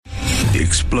The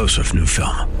explosive new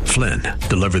film, Flynn,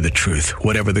 deliver the truth,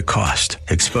 whatever the cost,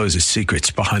 exposes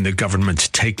secrets behind the government's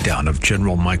takedown of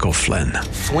General Michael Flynn.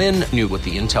 Flynn knew what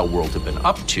the intel world had been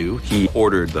up to. He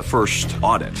ordered the first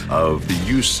audit of the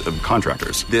use of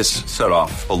contractors. This set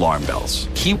off alarm bells.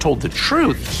 He told the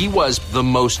truth. He was the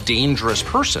most dangerous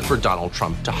person for Donald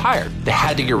Trump to hire. They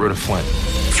had to get rid of Flynn.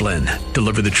 Flynn,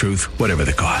 deliver the truth, whatever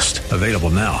the cost. Available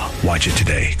now. Watch it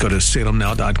today. Go to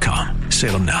salemnow.com.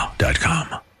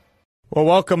 salemnow.com. Well,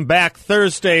 welcome back.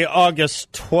 Thursday,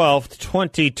 August 12th,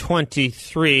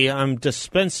 2023. I'm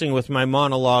dispensing with my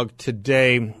monologue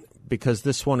today because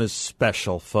this one is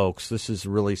special, folks. This is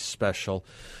really special.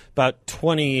 About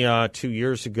 22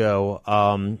 years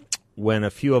ago, when a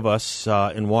few of us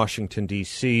in Washington,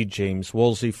 D.C., James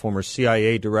Woolsey, former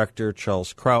CIA director,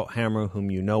 Charles Krauthammer,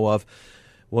 whom you know of,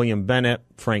 William Bennett,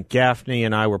 Frank Gaffney,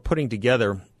 and I were putting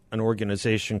together an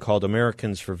organization called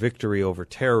Americans for Victory Over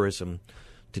Terrorism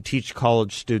to teach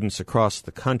college students across the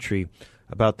country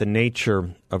about the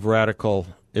nature of radical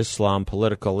Islam,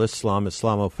 political Islam,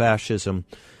 Islamofascism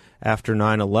after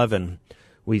 9/11.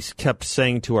 We kept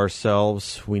saying to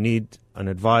ourselves, we need an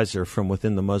advisor from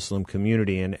within the Muslim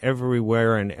community, and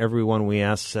everywhere and everyone we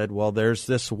asked said, well, there's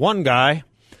this one guy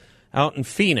out in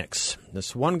Phoenix,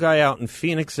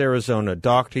 Arizona,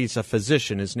 doctor, he's a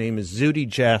physician. His name is Zuhdi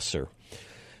Jasser.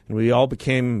 And we all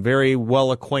became very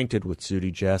well acquainted with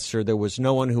Zuhdi Jasser. There was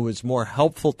no one who was more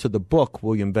helpful to the book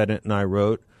William Bennett and I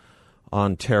wrote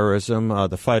on terrorism,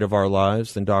 The Fight of Our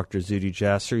Lives, than Dr. Zuhdi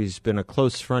Jasser. He's been a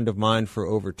close friend of mine for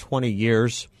over 20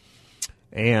 years.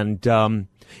 And in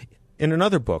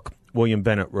another book William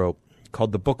Bennett wrote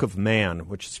called The Book of Man,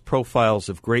 which is profiles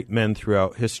of great men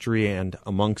throughout history and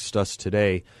amongst us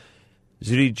today,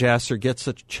 Zuhdi Jasser gets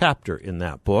a chapter in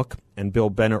that book, and Bill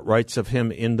Bennett writes of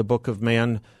him in The Book of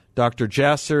Man, Dr.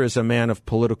 Jasser is a man of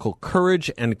political courage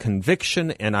and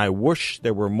conviction, and I wish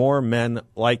there were more men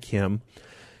like him.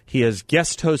 He has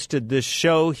guest hosted this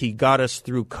show. He got us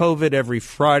through COVID every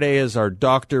Friday as our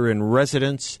doctor in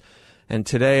residence, and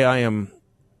today I am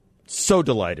so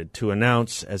delighted to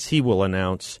announce, as he will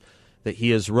announce, that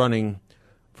he is running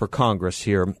for Congress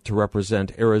here to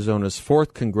represent Arizona's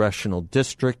 4th Congressional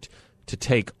District to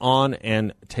take on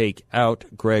and take out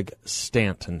Greg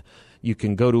Stanton. You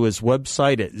can go to his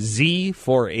website at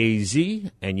Z4AZ,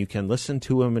 and you can listen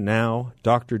to him now.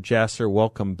 Dr. Jasser,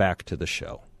 welcome back to the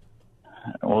show.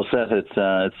 Well, Seth,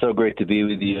 it's so great to be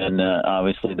with you, and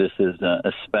obviously this is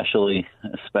especially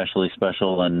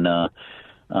special, and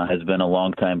has been a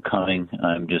long time coming.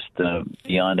 I'm just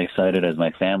beyond excited, as my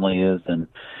family is, and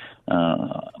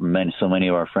so many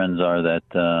of our friends are, that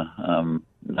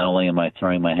not only am I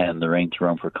throwing my hat in the ring to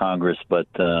run for Congress, but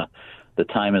the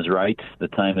time is right. The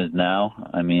time is now.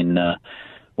 I mean,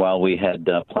 while we had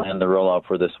planned the rollout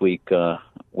for this week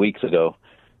weeks ago,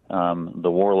 the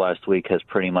war last week has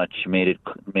pretty much made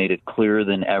it clearer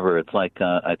than ever. It's like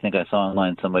I think I saw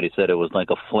online somebody said it was like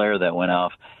a flare that went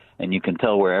off, and you can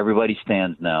tell where everybody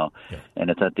stands now, and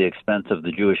it's at the expense of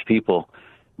the Jewish people.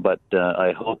 But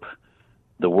I hope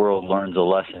the world learns a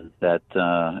lesson that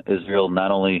Israel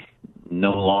not only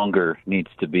no longer needs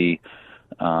to be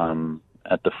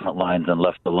at the front lines and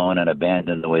left alone and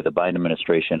abandoned the way the Biden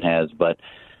administration has, but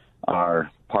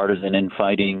our partisan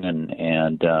infighting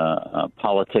and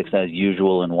politics as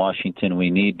usual in Washington. We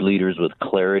need leaders with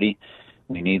clarity.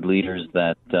 We need leaders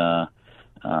that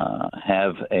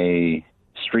have a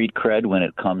street cred when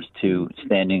it comes to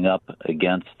standing up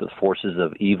against the forces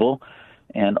of evil,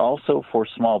 and also for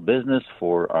small business,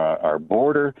 for our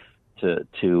border,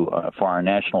 for our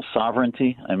national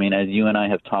sovereignty. I mean, as you and I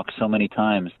have talked so many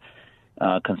times,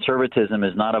 conservatism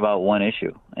is not about one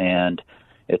issue, and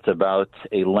it's about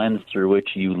a lens through which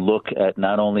you look at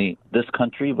not only this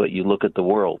country, but you look at the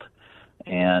world.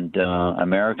 And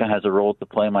America has a role to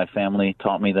play. My family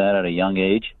taught me that at a young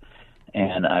age,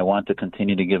 and I want to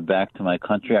continue to give back to my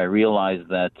country. I realize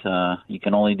that you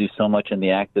can only do so much in the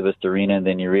activist arena, and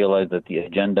then you realize that the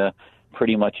agenda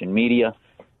pretty much in media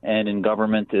and in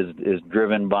government is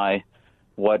driven by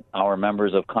what our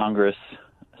members of Congress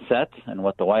set and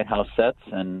what the White House sets,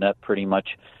 and that pretty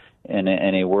much in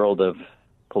a world of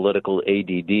political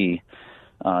ADD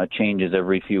changes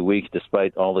every few weeks.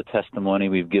 Despite all the testimony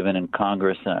we've given in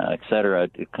Congress, et cetera,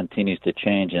 it continues to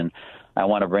change, and I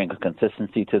want to bring a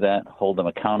consistency to that, hold them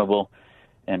accountable,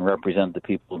 and represent the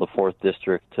people of the 4th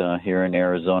District here in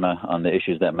Arizona on the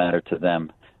issues that matter to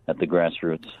them at the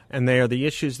grassroots. And they are the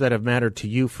issues that have mattered to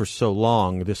you for so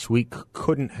long. This week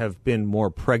couldn't have been more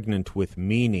pregnant with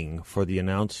meaning for the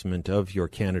announcement of your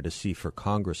candidacy for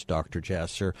Congress, Dr.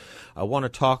 Jasser. I want to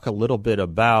talk a little bit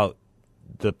about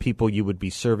the people you would be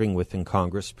serving with in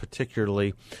Congress,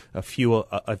 particularly a few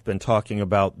I've been talking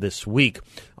about this week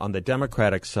on the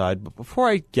Democratic side. But before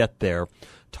I get there,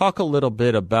 talk a little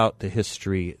bit about the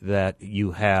history that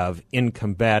you have in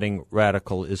combating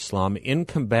radical Islam, in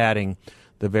combating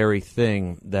the very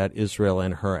thing that Israel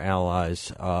and her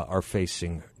allies are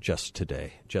facing just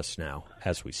now,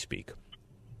 as we speak.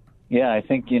 Yeah, I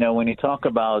think, when you talk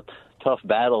about tough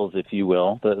battles, if you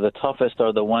will, the toughest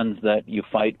are the ones that you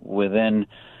fight within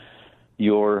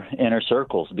your inner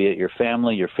circles, be it your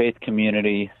family, your faith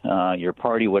community, your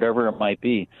party, whatever it might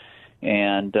be.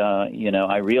 And,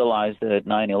 I realized that at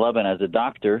 9/11 as a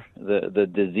doctor, the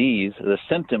disease, the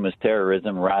symptom is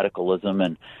terrorism, radicalism,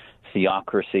 and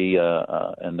theocracy,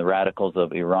 and the radicals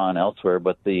of Iran elsewhere.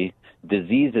 But the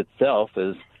disease itself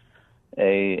is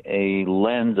a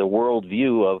lens, a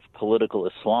worldview of political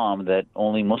Islam that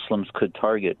only Muslims could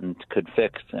target and could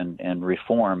fix and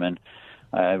reform. And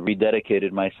I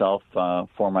rededicated myself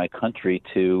for my country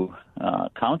to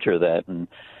counter that. And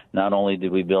not only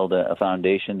did we build a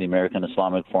foundation, the American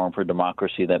Islamic Forum for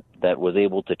Democracy, that was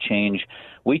able to change.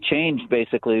 We changed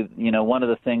basically, one of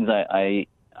the things I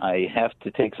have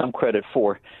to take some credit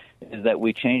for is that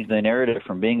we changed the narrative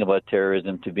from being about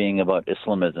terrorism to being about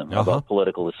Islamism, about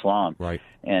political Islam. Right.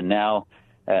 And now,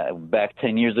 back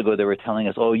 10 years ago, they were telling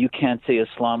us, you can't say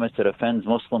Islamist, it offends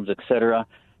Muslims, etc.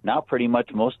 Now, pretty much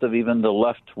most of even the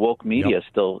left woke media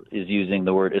still is using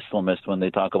the word Islamist when they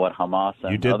talk about Hamas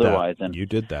and otherwise. And you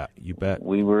did that. You bet.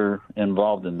 We were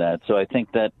involved in that. So I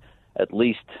think that at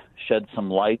least shed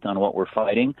some light on what we're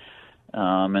fighting.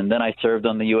 And then I served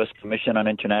on the U.S. Commission on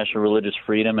International Religious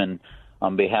Freedom, and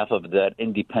on behalf of that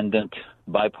independent,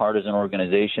 bipartisan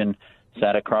organization,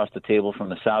 sat across the table from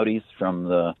the Saudis, from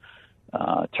the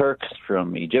Turks,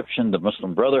 from Egyptian, the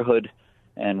Muslim Brotherhood,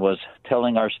 and was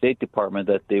telling our State Department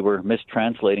that they were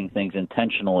mistranslating things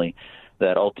intentionally,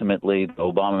 that ultimately the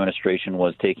Obama administration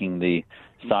was taking the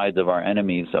sides of our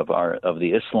enemies, of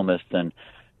the Islamists, and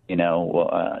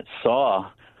saw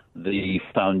the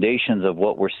foundations of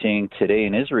what we're seeing today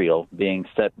in Israel being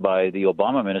set by the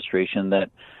Obama administration,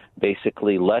 that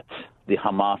basically let the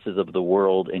Hamases of the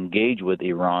world engage with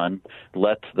Iran,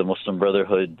 let the Muslim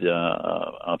Brotherhood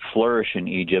flourish in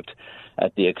Egypt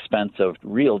at the expense of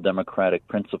real democratic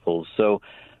principles. So,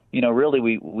 really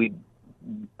we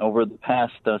over the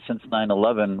past, since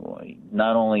 9/11,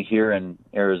 not only here in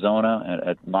Arizona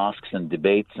at mosques and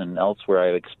debates and elsewhere,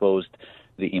 I've exposed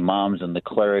the imams and the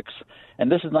clerics.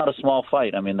 And this is not a small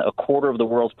fight. I mean, a quarter of the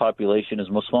world's population is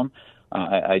Muslim.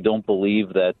 I don't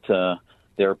believe that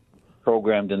they're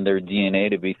programmed in their DNA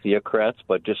to be theocrats,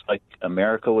 but just like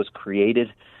America was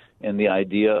created in the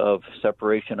idea of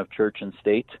separation of church and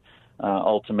state,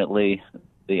 ultimately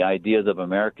the ideas of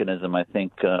Americanism, I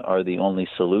think, are the only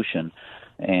solution.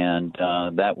 And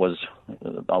that was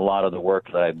a lot of the work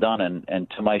that I've done. And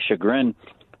to my chagrin,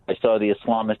 I saw the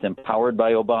Islamists empowered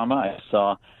by Obama. I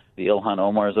saw the Ilhan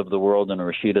Omars of the world and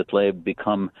Rashida Tlaib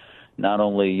become not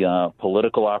only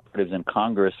political operatives in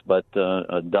Congress, but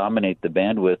dominate the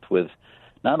bandwidth with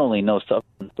not only no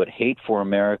substance, but hate for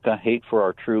America, hate for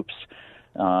our troops,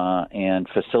 and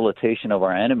facilitation of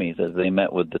our enemies as they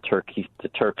met with the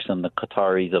Turks and the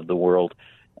Qataris of the world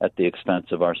at the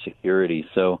expense of our security.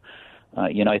 So,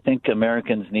 I think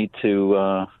Americans need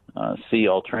to see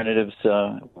alternatives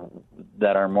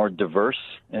that are more diverse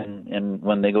in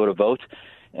when they go to vote,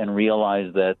 and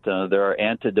realize that there are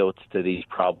antidotes to these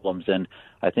problems. And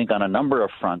I think on a number of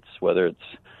fronts, whether it's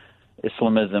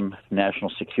Islamism,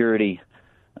 national security,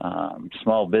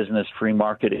 small business, free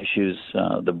market issues,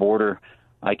 the border,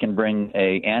 I can bring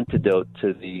an antidote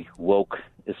to the woke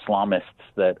Islamists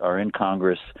that are in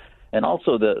Congress. And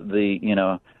also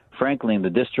frankly, in the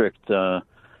district,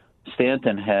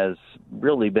 Stanton has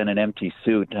really been an empty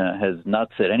suit, has not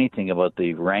said anything about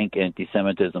the rank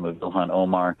anti-Semitism of Ilhan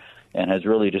Omar, and has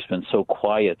really just been so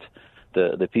quiet.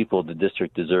 The people of the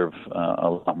district deserve a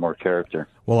lot more character.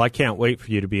 Well, I can't wait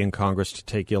for you to be in Congress to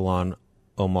take Ilhan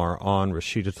Omar on,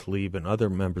 Rashida Tlaib, and other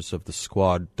members of the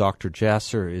squad. Dr.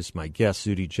 Jasser is my guest.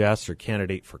 Zuhdi Jasser,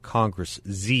 candidate for Congress,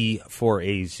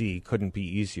 Z4AZ. Couldn't be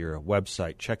easier. A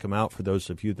website. Check him out for those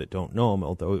of you that don't know him,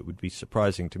 although it would be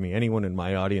surprising to me. Anyone in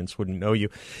my audience wouldn't know you,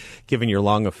 given your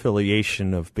long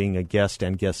affiliation of being a guest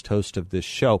and guest host of this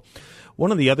show.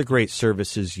 One of the other great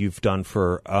services you've done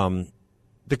for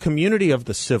the community of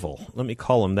the civil, let me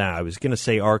call them that. I was going to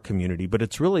say our community, but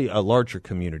it's really a larger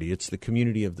community. It's the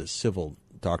community of the civil,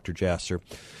 Dr. Jasser.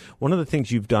 One of the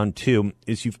things you've done, too,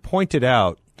 is you've pointed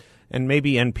out, and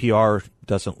maybe NPR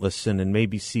doesn't listen, and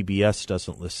maybe CBS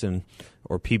doesn't listen,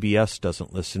 or PBS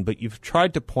doesn't listen, but you've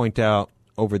tried to point out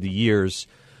over the years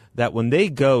that when they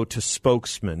go to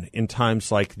spokesmen in times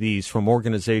like these from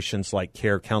organizations like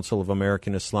CARE, Council of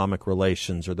American Islamic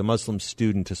Relations, or the Muslim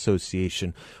Student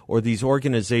Association, or these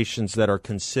organizations that are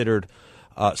considered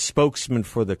spokesman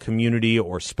for the community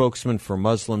or spokesman for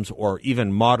Muslims or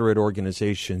even moderate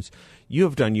organizations, you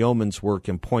have done yeoman's work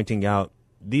in pointing out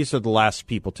these are the last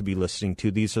people to be listening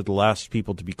to. These are the last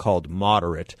people to be called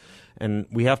moderate. And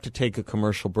we have to take a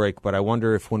commercial break, but I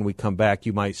wonder if when we come back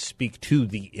you might speak to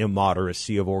the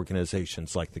immoderacy of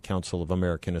organizations like the Council of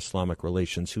American Islamic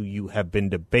Relations, who you have been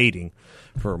debating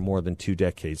for more than 2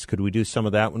 decades. Could we do some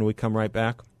of that when we come right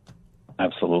back?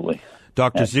 Absolutely.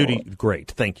 Dr. Zuhdi,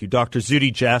 great, thank you. Dr.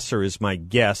 Zuhdi Jasser is my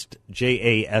guest,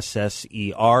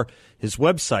 Jasser. His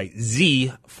website,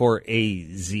 Z for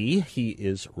AZ. He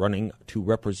is running to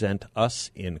represent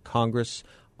us in Congress.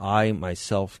 I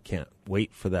myself can't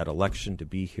wait for that election to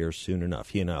be here soon enough.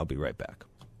 He and I will be right back.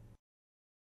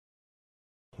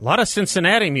 A lot of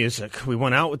Cincinnati music. We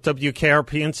went out with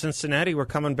WKRP in Cincinnati. We're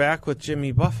coming back with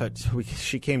Jimmy Buffett.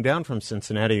 She came down from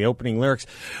Cincinnati, the opening lyrics.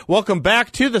 Welcome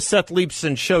back to the Seth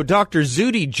Leibsohn Show. Dr.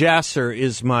 Zuhdi Jasser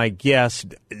is my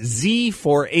guest.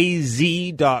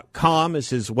 Z4AZ.com is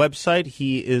his website.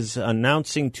 He is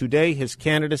announcing today his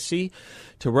candidacy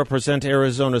to represent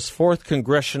Arizona's 4th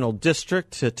Congressional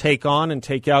District to take on and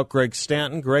take out Greg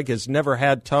Stanton. Greg has never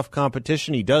had tough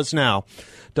competition. He does now.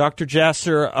 Dr.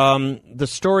 Jasser, the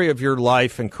story of your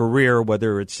life and career,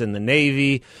 whether it's in the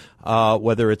Navy,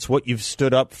 whether it's what you've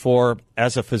stood up for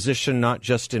as a physician, not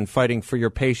just in fighting for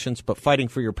your patients, but fighting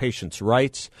for your patients'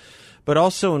 rights, but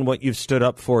also in what you've stood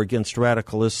up for against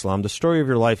radical Islam. The story of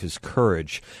your life is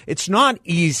courage. It's not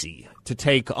easy to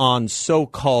take on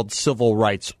so-called civil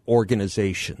rights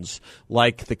organizations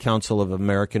like the Council of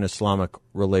American Islamic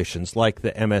Relations, like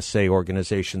the MSA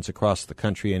organizations across the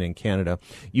country and in Canada.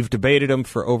 You've debated them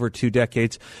for over 2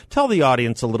 decades. Tell the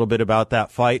audience a little bit about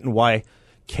that fight and why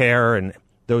CARE and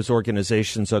those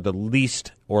organizations are the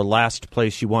least or last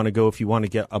place you want to go if you want to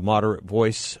get a moderate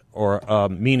voice or a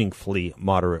meaningfully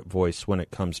moderate voice when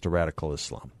it comes to radical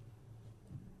Islam.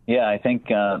 Yeah, I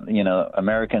think,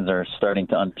 Americans are starting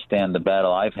to understand the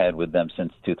battle I've had with them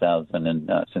since 2000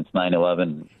 and since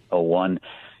 9/11/01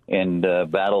 and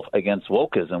battle against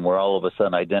wokeism, where all of a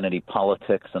sudden identity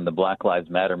politics and the Black Lives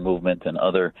Matter movement and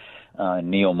other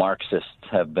neo-Marxists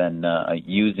have been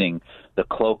using the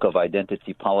cloak of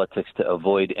identity politics to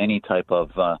avoid any type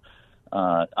of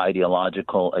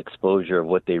ideological exposure of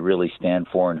what they really stand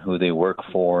for and who they work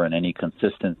for and any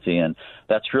consistency. And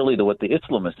that's really what the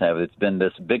Islamists have. It's been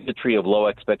this bigotry of low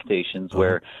expectations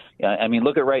where,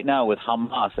 look at right now with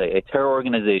Hamas, a terror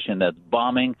organization that's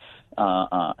bombing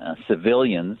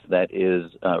civilians, that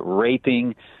is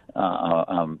raping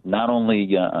not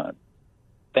only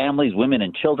families, women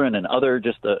and children and other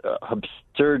just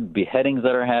absurd beheadings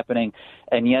that are happening,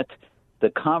 and yet the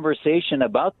conversation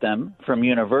about them from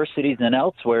universities and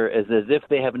elsewhere is as if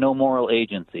they have no moral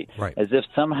agency, right. As if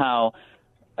somehow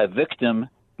a victim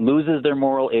loses their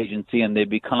moral agency and they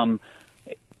become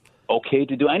okay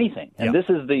to do anything. And this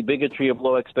is the bigotry of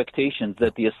low expectations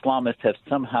that the Islamists have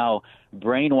somehow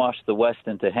brainwashed the West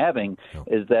into having,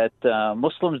 is that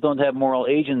Muslims don't have moral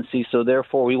agency, so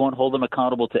therefore we won't hold them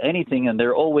accountable to anything, and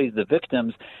they're always the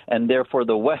victims, and therefore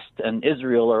the West and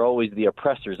Israel are always the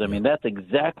oppressors. I mean, that's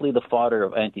exactly the fodder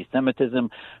of anti-Semitism.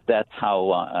 That's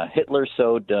how Hitler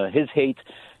sowed his hate,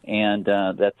 and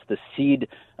that's the seed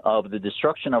of the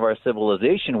destruction of our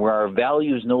civilization, where our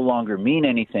values no longer mean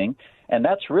anything. And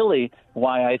that's really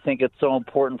why I think it's so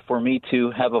important for me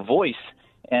to have a voice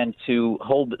and to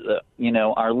hold,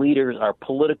 our leaders, our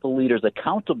political leaders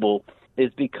accountable,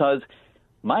 is because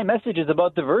my message is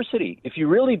about diversity. If you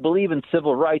really believe in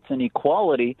civil rights and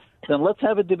equality, then let's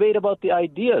have a debate about the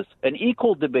ideas, an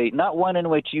equal debate, not one in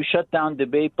which you shut down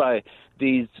debate by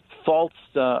these false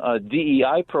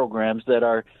DEI programs that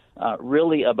are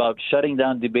really about shutting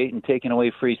down debate and taking away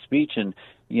free speech. And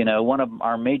one of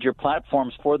our major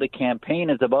platforms for the campaign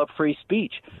is about free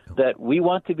speech, that we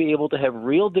want to be able to have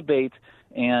real debate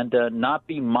and not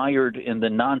be mired in the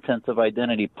nonsense of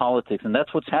identity politics. And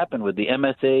that's what's happened with the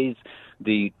MSAs,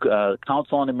 the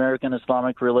Council on American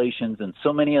Islamic Relations, and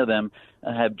so many of them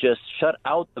have just shut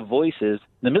out the voices.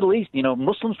 The Middle East,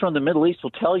 Muslims from the Middle East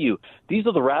will tell you these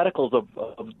are the radicals of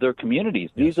their communities.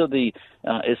 These are the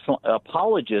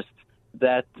apologists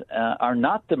that are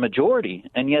not the majority.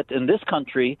 And yet in this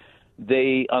country,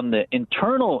 they, on the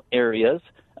internal areas,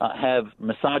 have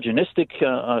misogynistic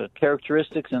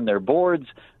characteristics in their boards.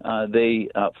 They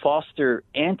foster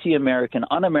anti-American,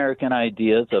 un-American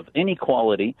ideas of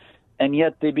inequality, and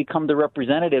yet they become the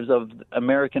representatives of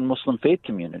American Muslim faith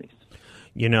communities.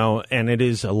 You know, and it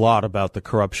is a lot about the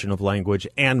corruption of language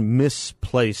and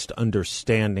misplaced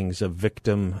understandings of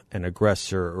victim and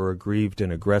aggressor or aggrieved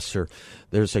and aggressor.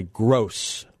 There's a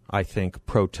gross, I think,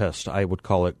 protest. I would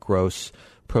call it gross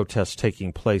protest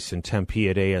taking place in Tempe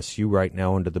at ASU right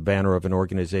now under the banner of an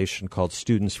organization called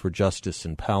Students for Justice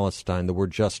in Palestine. The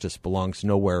word justice belongs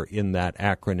nowhere in that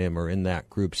acronym or in that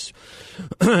group's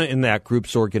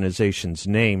organization's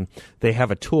name. They have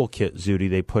a toolkit, Zuhdi,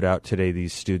 they put out today,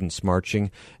 these students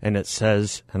marching, and it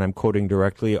says, and I'm quoting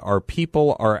directly, our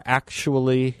people are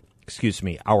actualizing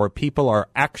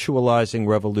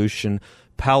revolution.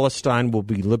 Palestine will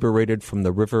be liberated from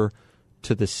the river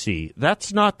to the sea.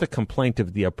 That's not the complaint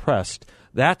of the oppressed.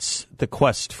 That's the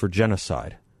quest for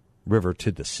genocide, river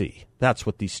to the sea. That's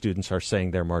what these students are saying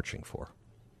they're marching for.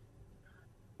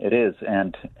 It is.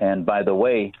 And by the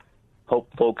way,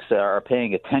 hope folks are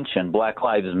paying attention. Black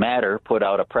Lives Matter put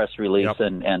out a press release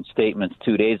and statements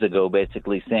 2 days ago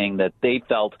basically saying that they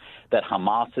felt that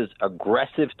Hamas's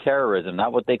aggressive terrorism,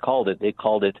 not what they called it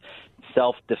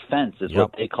self-defense is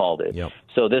what they called it.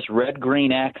 So this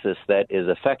red-green axis that is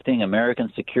affecting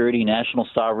American security, national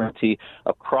sovereignty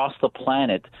across the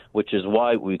planet, which is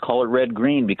why we call it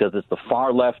red-green, because it's the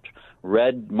far-left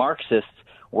red Marxists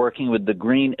working with the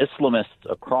green Islamists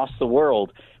across the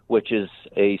world, which is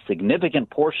a significant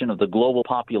portion of the global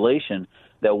population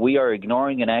that we are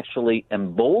ignoring and actually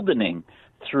emboldening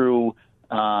through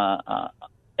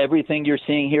everything you're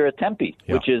seeing here at Tempe,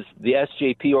 which is the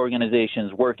SJP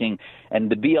organizations working,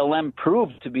 and the BLM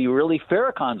proved to be really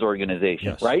Farrakhan's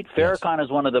organization, right? Farrakhan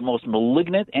is one of the most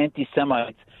malignant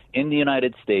anti-Semites in the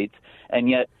United States, and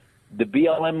yet the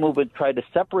BLM movement tried to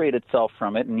separate itself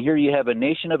from it, and here you have a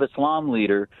Nation of Islam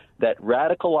leader that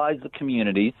radicalized the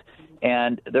communities,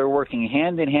 and they're working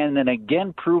hand in hand, and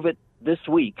again prove it this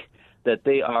week that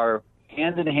they are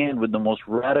hand in hand with the most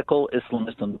radical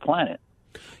Islamists on the planet.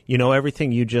 You know,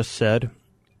 everything you just said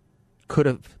could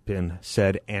have been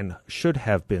said and should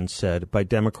have been said by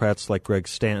Democrats like Greg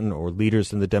Stanton or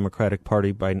leaders in the Democratic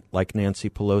Party like Nancy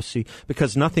Pelosi,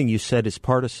 because nothing you said is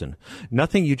partisan.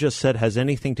 Nothing you just said has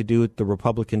anything to do with the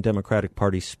Republican-Democratic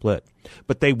Party split.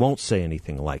 But they won't say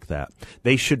anything like that.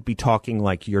 They should be talking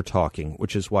like you're talking,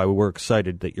 which is why we're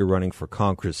excited that you're running for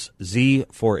Congress.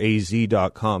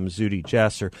 Z4AZ.com, Zuhdi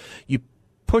Jasser. You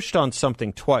pushed on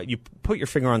something twice. You put your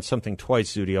finger on something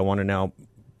twice, Zuhdi. I want to now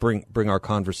bring our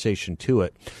conversation to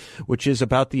it, which is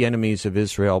about the enemies of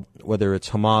Israel, whether it's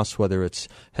Hamas, whether it's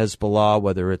Hezbollah,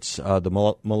 whether it's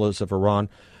the mullahs of Iran.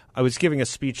 I was giving a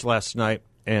speech last night,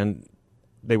 and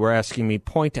they were asking me,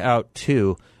 point out,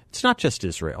 too, it's not just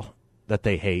Israel that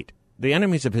they hate. The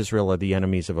enemies of Israel are the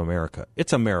enemies of America.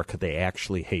 It's America they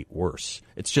actually hate worse.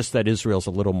 It's just that Israel's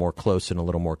a little more close and a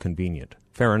little more convenient.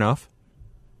 Fair enough?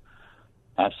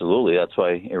 Absolutely. That's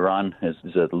why Iran is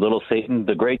a little Satan,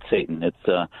 the great Satan. It's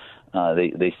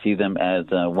they see them as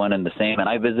one and the same. And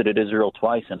I visited Israel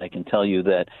twice, and I can tell you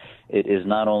that it is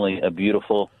not only a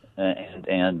beautiful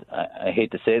and I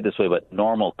hate to say it this way, but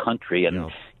normal country. And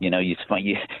you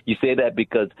say that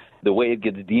because the way it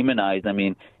gets demonized. I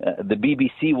mean, the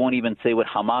BBC won't even say what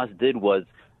Hamas did was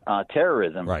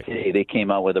terrorism. Right. Today they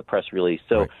came out with a press release.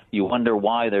 So you wonder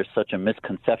why there's such a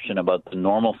misconception about the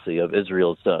normalcy of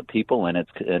Israel's people and its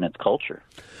culture.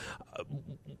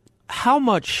 How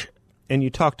much, and you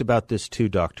talked about this too,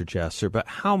 Dr. Jasser, but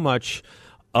how much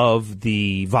of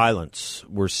the violence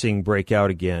we're seeing break out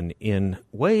again in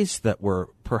ways that were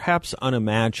perhaps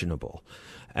unimaginable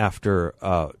after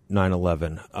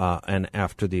 9/11 and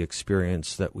after the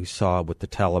experience that we saw with the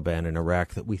Taliban in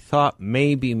Iraq, that we thought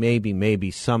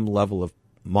maybe some level of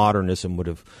modernism would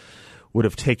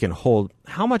have taken hold.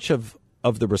 How much of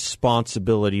the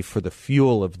responsibility for the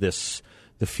fuel of this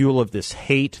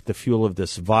hate, the fuel of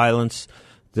this violence,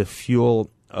 the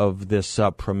fuel of this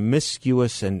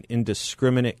promiscuous and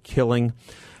indiscriminate killing,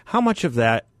 how much of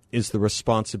that is the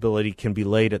responsibility can be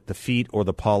laid at the feet or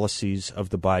the policies of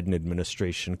the Biden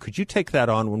administration? Could you take that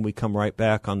on when we come right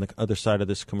back on the other side of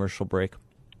this commercial break?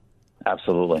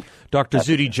 Absolutely. Dr.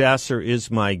 Zuhdi Jasser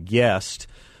is my guest.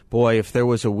 Boy, if there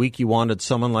was a week you wanted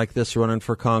someone like this running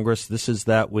for Congress, this is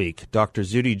that week. Dr.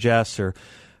 Zuhdi Jasser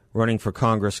running for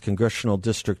Congress, Congressional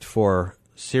District 4,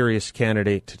 serious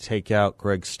candidate to take out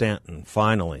Greg Stanton,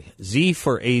 finally.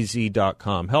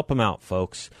 Z4AZ.com. Help him out,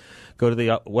 folks. Go to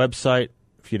the website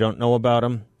if you don't know about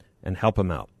him, and help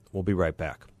him out. We'll be right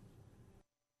back.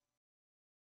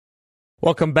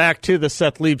 Welcome back to the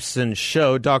Seth Leibson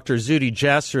Show. Dr. Zuhdi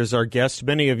Jasser is our guest.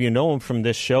 Many of you know him from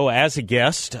this show as a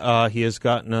guest. He has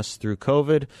gotten us through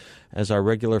COVID as our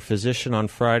regular physician on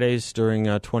Fridays during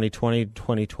 2020,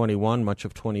 2021, much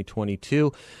of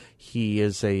 2022. He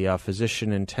is a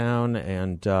physician in town,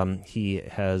 and he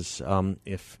has,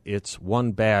 if it's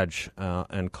one badge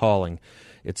and calling,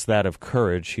 it's that of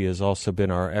courage. He has also been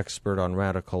our expert on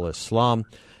radical Islam,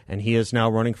 and he is now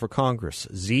running for Congress.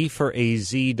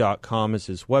 Z4AZ.com is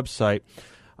his website.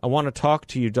 I want to talk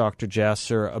to you, Dr.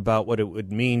 Jasser, about what it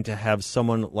would mean to have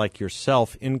someone like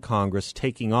yourself in Congress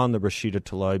taking on the Rashida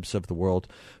Tlaibs of the world.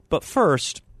 But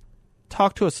first,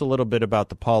 talk to us a little bit about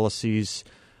the policies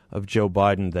of Joe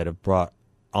Biden that have brought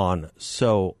on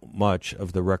so much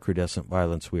of the recrudescent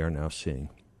violence we are now seeing.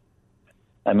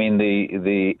 I mean,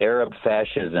 the Arab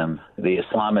fascism, the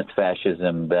Islamist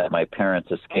fascism that my parents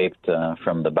escaped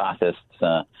from the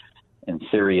Baathists in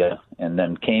Syria and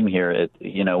then came here.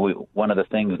 One of the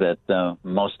things that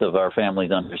most of our families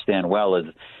understand well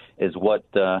is what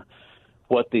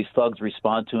these thugs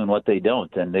respond to and what they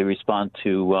don't, and they respond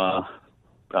to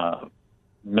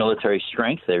military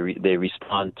strength. They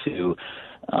respond to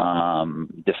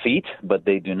defeat, but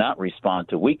they do not respond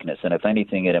to weakness. And if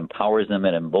anything, it empowers them,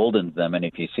 it emboldens them. And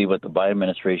if you see what the Biden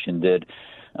administration did,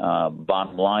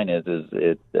 bottom line is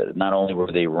it not only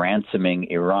were they ransoming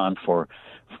Iran for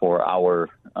our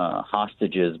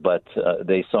hostages, but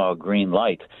they saw a green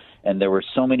light. And there were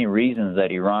so many reasons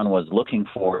that Iran was looking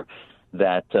for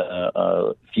that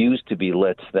fuse to be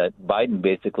lit that Biden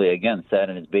basically, again, sat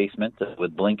in his basement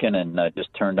with Blinken and just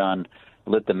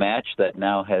lit the match that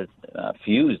now has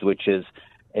fused, which is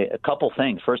a couple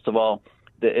things. First of all,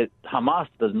 Hamas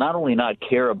does not only not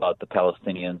care about the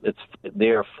Palestinians, they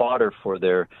are fodder for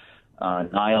their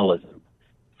nihilism.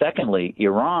 Secondly,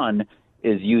 Iran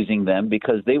is using them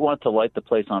because they want to light the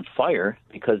place on fire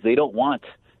because they don't want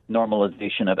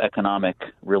normalization of economic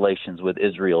relations with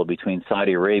Israel, between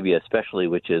Saudi Arabia especially,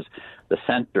 which is the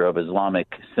center of Islamic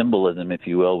symbolism, if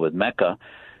you will, with Mecca.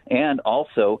 And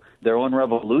also, their own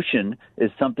revolution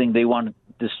is something they want to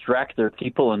distract their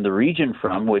people in the region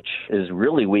from, which is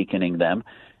really weakening them.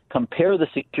 Compare the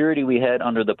security we had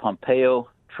under the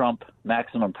Pompeo-Trump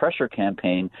maximum pressure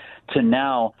campaign to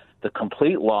now the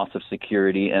complete loss of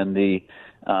security and the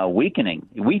weakening.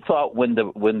 We thought when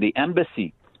the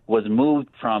embassy was moved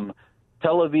from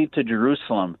Tel Aviv to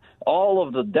Jerusalem, all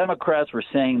of the Democrats were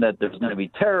saying that there's going to be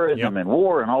terrorism and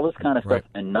war and all this kind of stuff,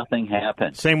 and nothing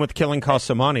happened. Same with killing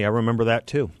Qassemani. I remember that,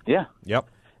 too. Yeah. Yep.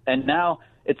 And now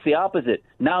it's the opposite.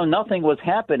 Now nothing was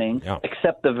happening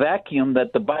except the vacuum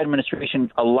that the Biden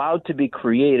administration allowed to be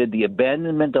created, the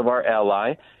abandonment of our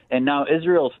ally, and now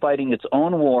Israel is fighting its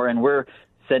own war, and we're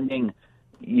sending,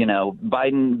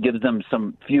 Biden gives them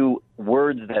some few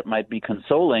words that might be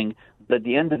consoling, but at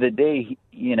the end of the day,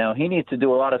 he needs to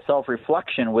do a lot of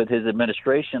self-reflection with his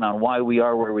administration on why we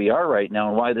are where we are right now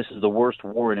and why this is the worst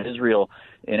war in Israel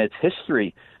in its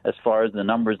history as far as the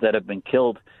numbers that have been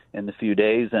killed in the few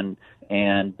days and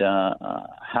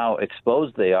how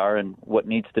exposed they are and what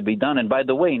needs to be done. And by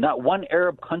the way, not one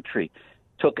Arab country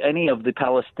took any of the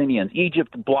Palestinians.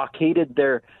 Egypt blockaded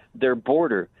their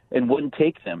border and wouldn't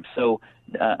take them. So,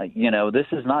 this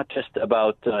is not just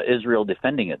about Israel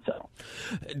defending itself.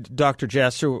 Dr.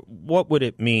 Jasser, what would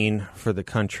it mean for the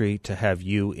country to have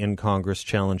you in Congress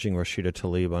challenging Rashida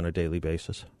Tlaib on a daily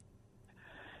basis?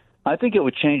 I think it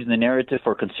would change the narrative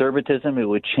for conservatism. It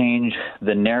would change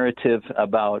the narrative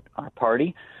about our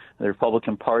party, the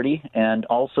Republican Party, and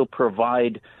also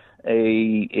provide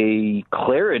a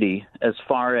clarity as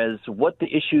far as what the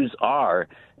issues are,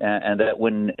 and that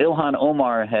when Ilhan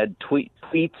Omar had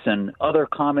tweets and other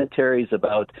commentaries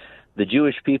about the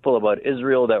Jewish people, about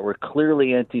Israel, that were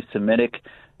clearly anti-Semitic,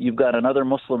 you've got another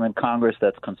Muslim in Congress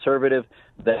that's conservative,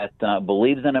 that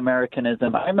believes in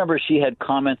Americanism. I remember she had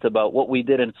comments about what we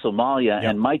did in Somalia,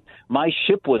 and my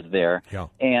ship was there,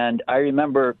 and I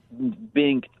remember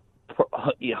being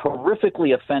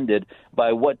horrifically offended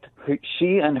by what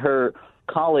she and her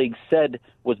colleagues said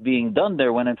was being done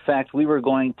there, when in fact we were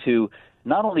going to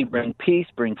not only bring peace,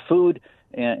 bring food,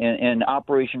 and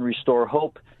Operation Restore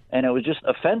Hope, and it was just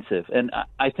offensive. And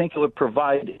I think it would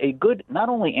provide a good, not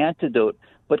only antidote,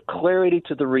 but clarity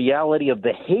to the reality of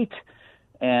the hate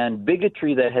and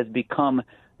bigotry that has become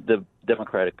the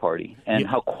Democratic Party, and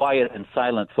how quiet and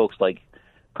silent folks like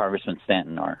Congressman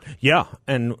Stanton are. Yeah,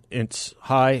 and it's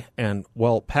high and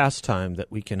well past time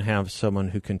that we can have someone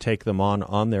who can take them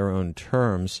on their own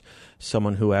terms,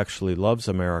 someone who actually loves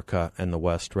America and the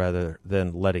West rather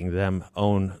than letting them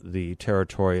own the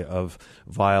territory of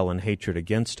vile and hatred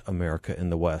against America in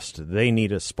the West. They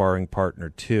need a sparring partner,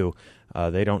 too.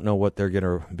 They don't know what they're going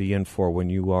to be in for when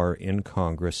you are in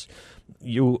Congress.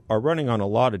 You are running on a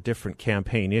lot of different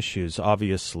campaign issues,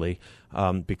 obviously,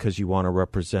 because you want to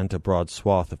represent a broad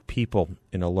swath of people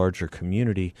in a larger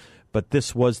community. But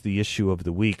this was the issue of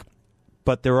the week.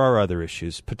 But there are other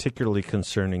issues, particularly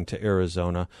concerning to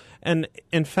Arizona. And,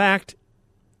 in fact,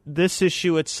 this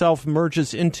issue itself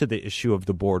merges into the issue of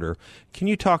the border. Can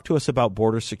you talk to us about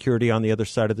border security on the other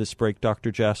side of this break,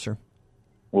 Dr. Jasser?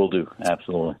 Will do.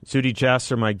 Absolutely. Zuhdi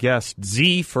Jasser, my guest,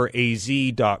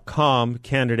 zforaz.com,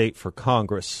 candidate for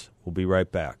Congress. We'll be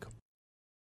right back.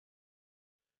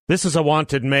 This is a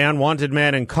wanted man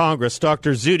in Congress,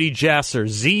 Dr. Zuhdi Jasser,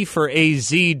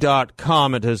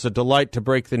 zforaz.com. It is a delight to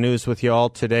break the news with you all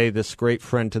today, this great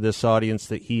friend to this audience,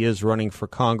 that he is running for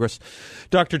Congress.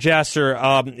 Dr.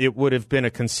 Jasser, it would have been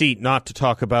a conceit not to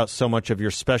talk about so much of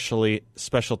your specialty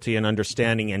and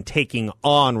understanding and taking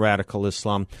on radical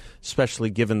Islam, especially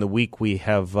given the week we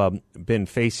have been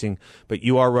facing. But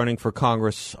you are running for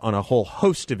Congress on a whole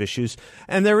host of issues,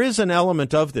 and there is an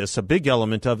element of this, a big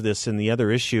element of this in the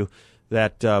other issue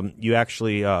that you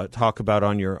actually talk about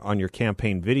on your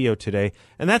campaign video today,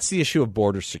 and that's the issue of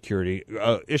border security,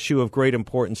 issue of great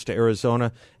importance to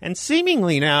Arizona, and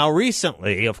seemingly now,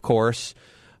 recently, of course,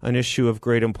 an issue of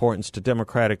great importance to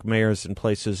Democratic mayors in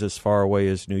places as far away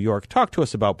as New York. Talk to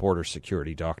us about border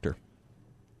security, Doctor.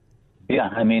 Yeah,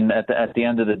 I mean, at the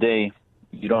end of the day,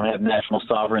 you don't have national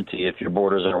sovereignty if your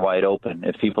borders are wide open.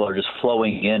 If people are just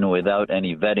flowing in without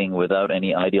any vetting, without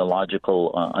any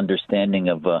ideological understanding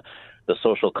of the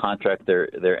social contract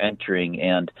they're entering,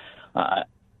 and I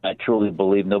truly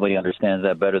believe nobody understands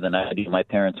that better than I do. My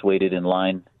parents waited in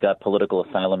line, got political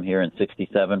asylum here in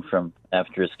 '67 from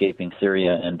after escaping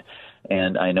Syria,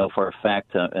 and I know for a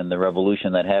fact in the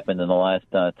revolution that happened in the last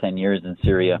 10 years in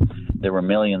Syria, there were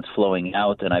millions flowing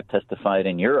out, and I've testified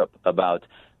in Europe about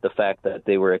the fact that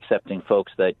they were accepting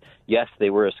folks that, yes,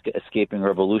 they were escaping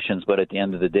revolutions, but at the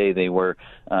end of the day, they were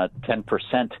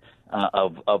 10%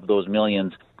 of those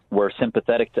millions were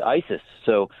sympathetic to ISIS.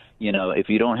 So, you know, if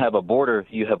you don't have a border,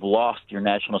 you have lost your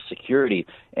national security.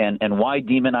 And why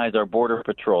demonize our border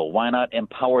patrol? Why not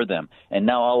empower them? And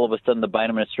now all of a sudden the Biden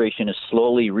administration is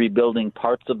slowly rebuilding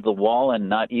parts of the wall and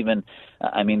not even,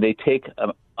 I mean, they take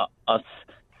us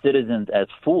citizens as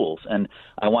fools. And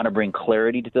I want to bring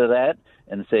clarity to that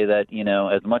and say that, you know,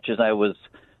 as much as I was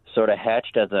sort of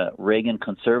hatched as a Reagan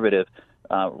conservative,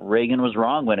 Reagan was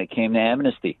wrong when it came to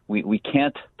amnesty. We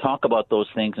can't talk about those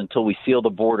things until we seal the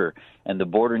border, and the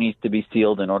border needs to be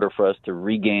sealed in order for us to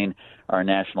regain our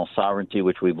national sovereignty,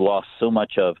 which we've lost so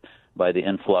much of by the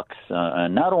influx,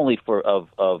 not only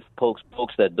of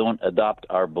folks that don't adopt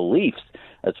our beliefs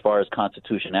as far as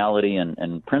constitutionality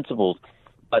and principles,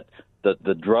 but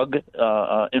the drug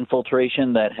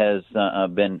infiltration that has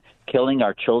been killing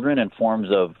our children in forms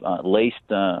of laced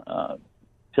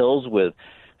pills with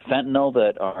fentanyl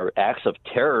that are acts of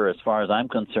terror as far as I'm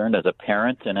concerned as a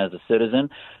parent and as a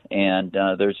citizen. And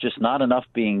there's just not enough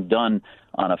being done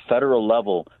on a federal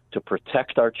level to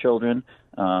protect our children.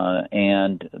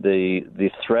 And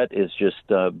the threat is just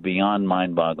beyond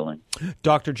mind-boggling.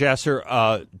 Dr.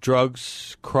 Jasser,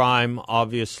 drugs, crime,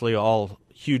 obviously all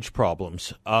huge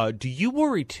problems. Do you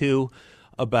worry, too,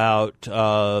 about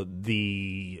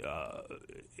the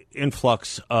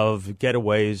influx of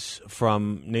getaways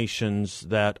from nations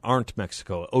that aren't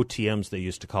Mexico, OTMs they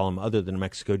used to call them, other than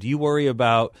Mexico? Do you worry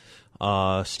about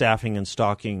staffing and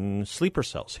stocking sleeper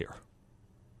cells here?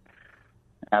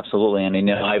 Absolutely, and you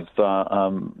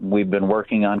know, we've been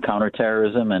working on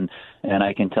counterterrorism, and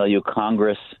I can tell you,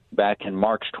 Congress back in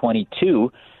March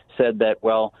 22 said that,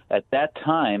 well, at that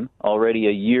time, already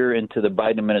a year into the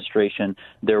Biden administration,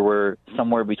 there were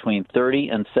somewhere between 30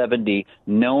 and 70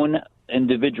 known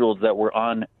individuals that were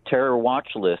on terror watch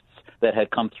lists that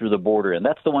had come through the border, and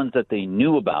that's the ones that they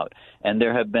knew about. And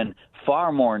there have been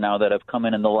far more now that have come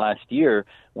in the last year,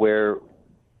 where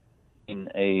in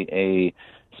a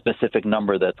specific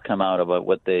number that's come out about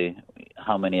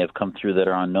how many have come through that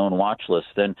are on known watch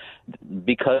lists. And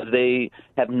because they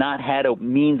have not had a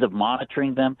means of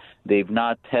monitoring them, they've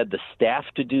not had the staff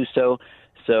to do so.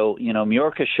 So, you know,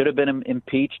 Mayorkas should have been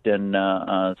impeached, and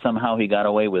somehow he got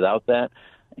away without that.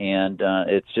 And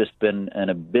it's just been an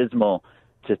abysmal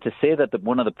to say that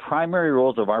one of the primary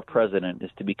roles of our president is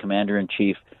to be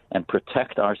commander-in-chief and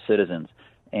protect our citizens.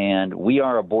 And we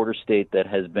are a border state that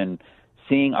has been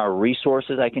seeing our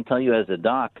resources. I can tell you as a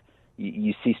doc,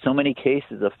 you see so many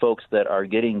cases of folks that are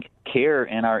getting care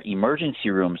in our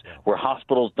emergency rooms where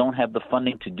hospitals don't have the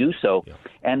funding to do so. Yeah.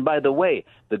 And by the way,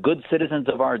 the good citizens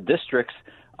of our districts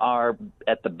are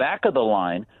at the back of the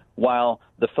line, while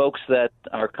the folks that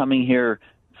are coming here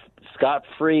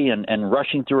scot-free and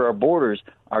rushing through our borders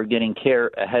are getting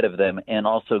care ahead of them and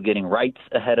also getting rights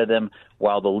ahead of them,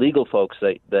 while the legal folks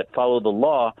that follow the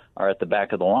law are at the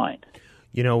back of the line.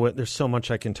 You know what? There's so much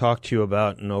I can talk to you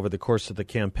about, and over the course of the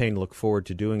campaign, look forward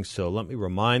to doing so. Let me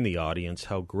remind the audience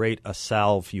how great a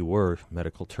salve you were,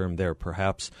 medical term there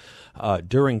perhaps,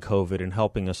 during COVID in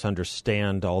helping us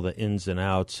understand all the ins and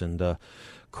outs and the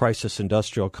crisis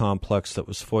industrial complex that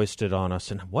was foisted on us.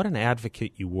 And what an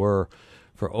advocate you were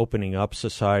for opening up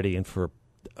society and for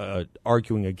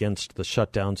arguing against the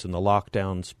shutdowns and the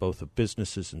lockdowns, both of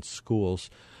businesses and schools.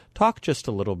 Talk just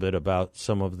a little bit about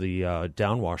some of the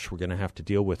downwash we're going to have to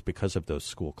deal with because of those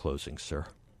school closings, sir.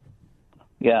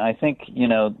 Yeah, I think,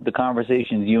 the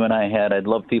conversations you and I had, I'd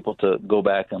love people to go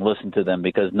back and listen to them,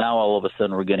 because now all of a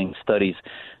sudden we're getting studies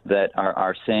that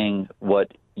are saying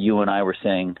what you and I were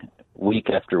saying week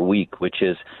after week, which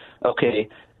is, okay,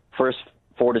 first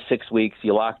 4 to 6 weeks,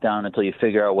 you lock down until you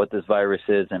figure out what this virus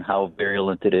is and how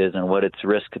virulent it is and what its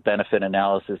risk-benefit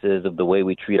analysis is of the way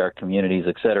we treat our communities,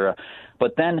 et cetera.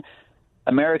 But then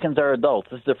Americans are adults.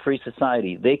 This is a free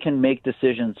society. They can make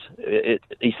decisions.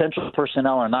 Essential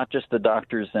personnel are not just the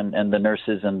doctors and the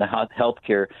nurses and the health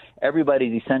care.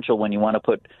 Everybody's essential when you want to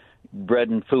put bread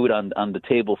and food on the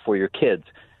table for your kids.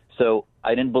 So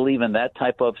I didn't believe in that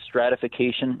type of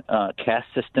stratification caste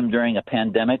system during a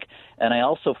pandemic. And I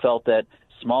also felt that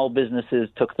small businesses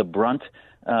took the brunt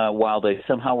while they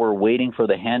somehow were waiting for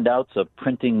the handouts of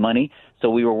printing money. So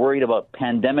we were worried about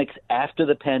pandemics after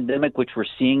the pandemic, which we're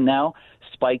seeing now,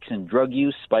 spikes in drug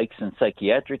use, spikes in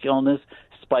psychiatric illness,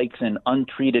 spikes in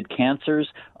untreated cancers,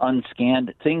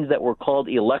 unscanned, things that were called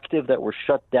elective that were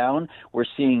shut down, we're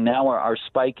seeing now are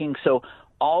spiking. So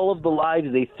all of the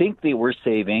lives they think they were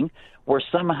saving were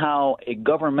somehow a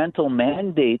governmental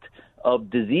mandate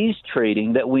of disease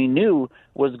trading that we knew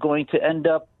was going to end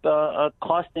up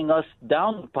costing us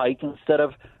down the pike instead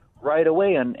of right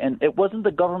away. And it wasn't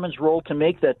the government's role to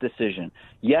make that decision.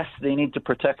 Yes, they need to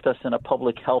protect us in a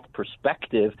public health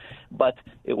perspective, but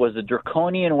it was a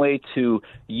draconian way to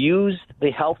use the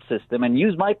health system and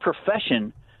use my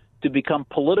profession to become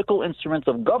political instruments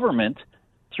of government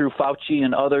through Fauci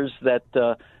and others that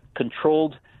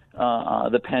controlled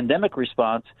the pandemic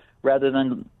response, rather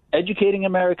than educating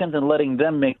Americans and letting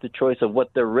them make the choice of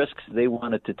what the risks they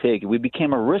wanted to take. We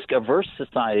became a risk-averse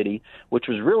society, which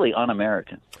was really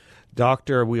un-American.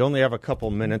 Doctor, we only have a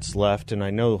couple minutes left, and I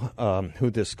know who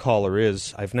this caller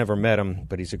is. I've never met him,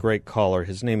 but he's a great caller.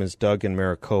 His name is Doug in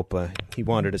Maricopa. He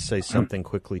wanted to say something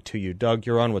quickly to you. Doug,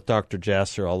 you're on with Dr.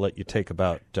 Jasser. I'll let you take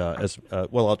about, if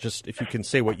you can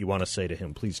say what you want to say to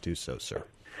him, please do so, sir.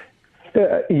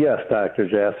 Yes, Dr.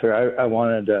 Jasser. I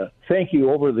wanted to thank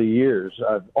you over the years.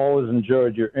 I've always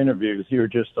enjoyed your interviews. You're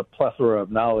just a plethora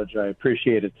of knowledge. I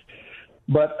appreciate it.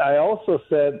 But I also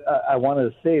said I wanted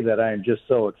to say that I am just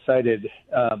so excited.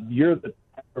 You're the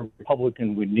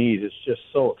Republican we need. It's just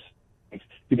so exciting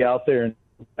to get out there and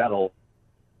battle.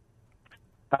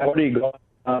 I already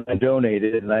gone and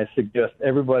donated, and I suggest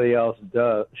everybody else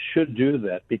should do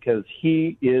that, because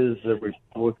he is the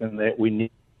Republican that we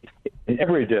need in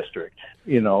every district.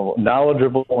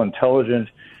 Knowledgeable, intelligent,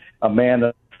 a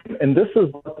man. And this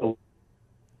is what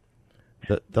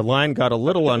the line got a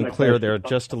little unclear there,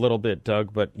 just a little bit,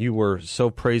 Doug, but you were so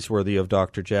praiseworthy of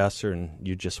Dr. Jasser, and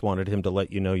you just wanted him to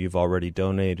let you know you've already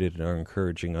donated and are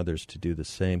encouraging others to do the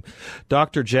same.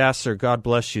 Dr. Jasser, God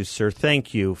bless you, sir.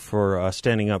 Thank you for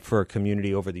standing up for our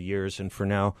community over the years, and for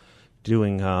now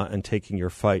doing and taking your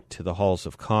fight to the halls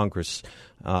of Congress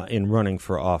in running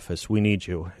for office. We need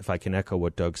you. If I can echo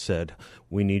what Doug said,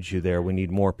 we need you there. We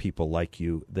need more people like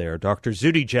you there. Dr.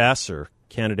 Zuhdi Jasser,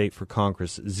 candidate for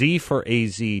Congress,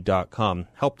 zforaz.com.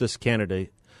 Help this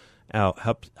candidate out.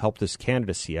 Help this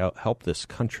candidacy out. Help this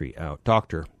country out.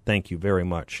 Doctor, thank you very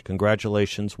much.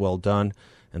 Congratulations. Well done.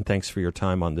 And thanks for your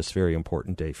time on this very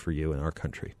important day for you and our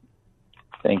country.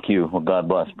 Thank you. Well, God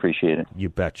bless. Appreciate it. You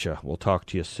betcha. We'll talk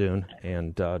to you soon.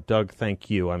 And Doug, thank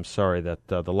you. I'm sorry that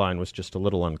the line was just a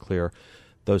little unclear.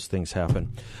 Those things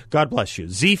happen. God bless you.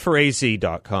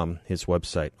 zforaz.com, his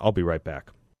website. I'll be right back.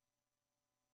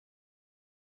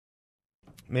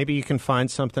 Maybe you can find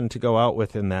something to go out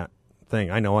with in that thing.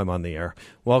 I know I'm on the air.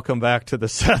 Welcome back to the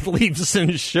Seth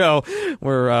Leibson Show.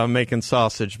 We're making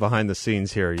sausage behind the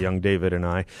scenes here, young David and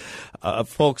I.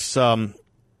 Folks,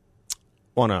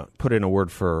 want to put in a word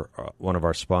for one of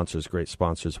our sponsors, great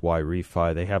sponsors, Y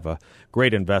Refi. They have a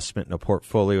great investment in a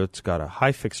portfolio. It's got a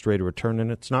high fixed rate of return,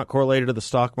 and it's not correlated to the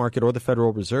stock market or the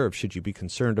Federal Reserve. Should you be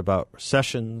concerned about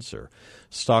recessions or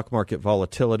stock market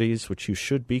volatilities, which you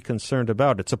should be concerned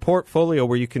about? It's a portfolio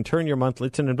where you can turn your monthly,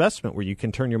 it's an investment where you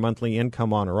can turn your monthly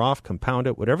income on or off, compound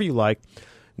it, whatever you like.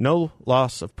 No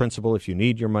loss of principal if you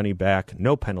need your money back.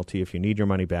 No penalty if you need your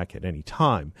money back at any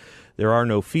time. There are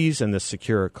no fees in this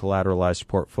secure collateralized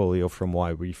portfolio from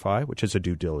YRefi, which is a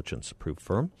due diligence approved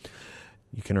firm.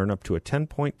 You can earn up to a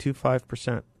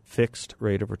 10.25% fixed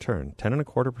rate of return,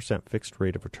 10.25% fixed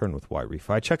rate of return with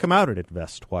YRefi. Check them out at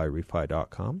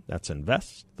investyrefy.com. That's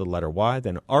invest, the letter Y,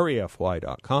 then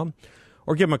refy.com.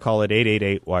 Or give them a call at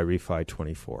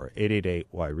 888-YREFI-24,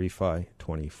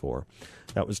 888-YREFI-24.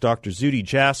 That was Dr. Zuhdi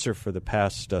Jasser for the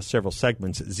past several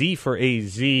segments.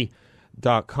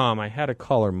 Z4AZ.com. I had a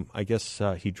caller. I guess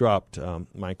he dropped.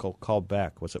 Michael called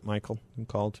back. Was it Michael who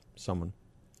called? Someone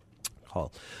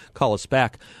call us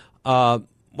back.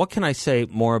 What can I say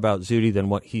more about Zuhdi than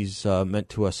what he's meant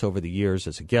to us over the years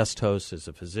as a guest host, as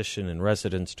a physician in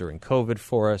residence during COVID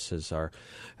for us, as our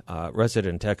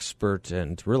resident expert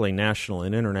and really national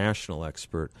and international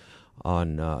expert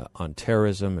on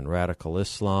terrorism and radical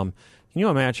Islam. Can you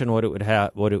imagine what it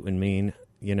would mean,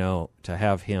 to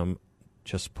have him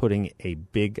just putting a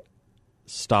big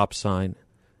stop sign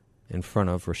in front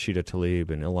of Rashida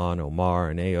Tlaib and Ilhan Omar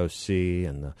and AOC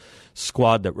and the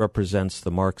squad that represents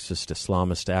the Marxist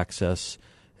Islamist axis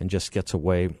and just gets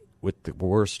away with the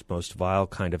worst, most vile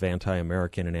kind of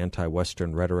anti-American and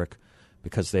anti-Western rhetoric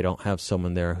because they don't have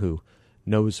someone there who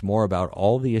knows more about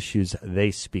all the issues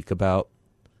they speak about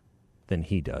than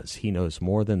he does. He knows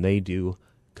more than they do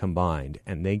combined,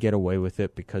 and they get away with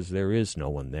it because there is no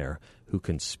one there who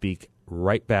can speak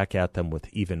right back at them with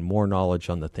even more knowledge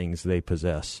on the things they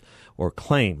possess or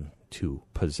claim to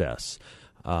possess.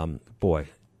 Boy,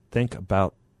 think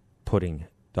about putting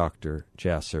Dr.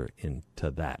 Jasser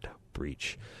into that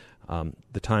breach.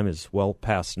 The time is well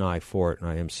past nigh for it, and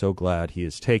I am so glad he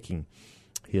is taking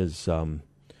his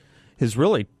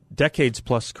really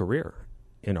decades-plus career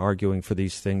in arguing for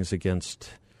these things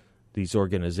against these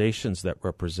organizations that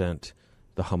represent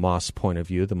the Hamas point of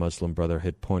view, the Muslim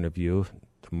Brotherhood point of view,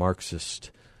 the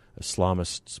Marxist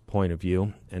Islamists' point of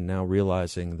view, and now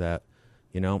realizing that,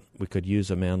 we could use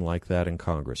a man like that in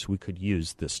Congress. We could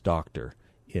use this doctor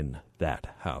in that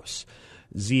house.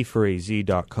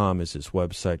 Z4AZ.com is his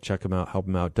website. Check him out, help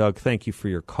him out. Doug, thank you for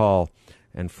your call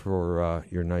and for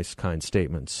your nice, kind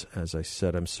statements. As I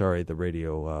said, I'm sorry the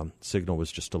radio signal was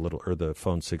just a little, or the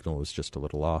phone signal was just a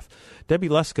little off. Debbie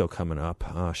Lesko coming up.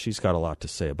 She's got a lot to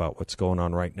say about what's going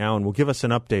on right now, and will give us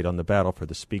an update on the battle for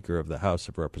the Speaker of the House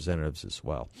of Representatives as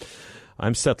well.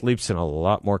 I'm Seth Leibson. A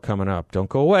lot more coming up. Don't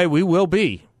go away. We will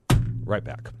be right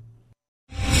back.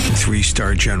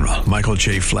 3-star General Michael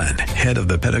J. Flynn, head of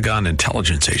the Pentagon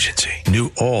Intelligence Agency,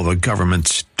 knew all the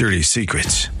government's dirty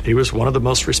secrets. He was one of the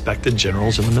most respected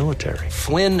generals in the military.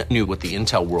 Flynn knew what the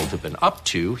intel world had been up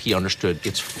to. He understood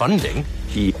its funding.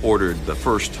 He ordered the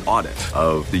first audit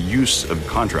of the use of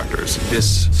contractors.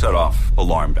 This set off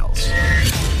alarm bells.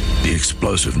 The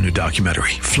explosive new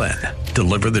documentary, Flynn,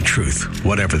 Deliver the Truth,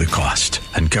 Whatever the Cost,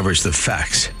 uncovers the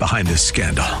facts behind this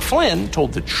scandal. Flynn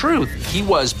told the truth. He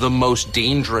was the most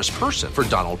dangerous person for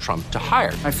Donald Trump to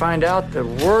hire. I find out the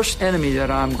worst enemy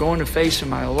that I'm going to face in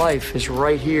my life is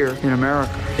right here in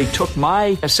America. They took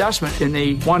my assessment and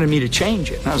they wanted me to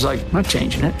change it. And I was like, I'm not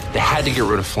changing it. They had to get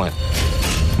rid of Flynn.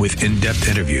 With in-depth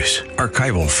interviews,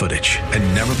 archival footage,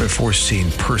 and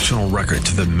never-before-seen personal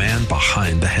records of the man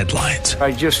behind the headlines.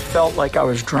 I just felt like I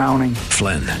was drowning.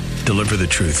 Flynn, Deliver the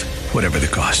Truth, Whatever the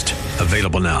Cost.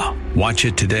 Available now. Watch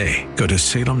it today. Go to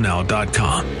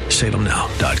salemnow.com.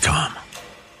 salemnow.com.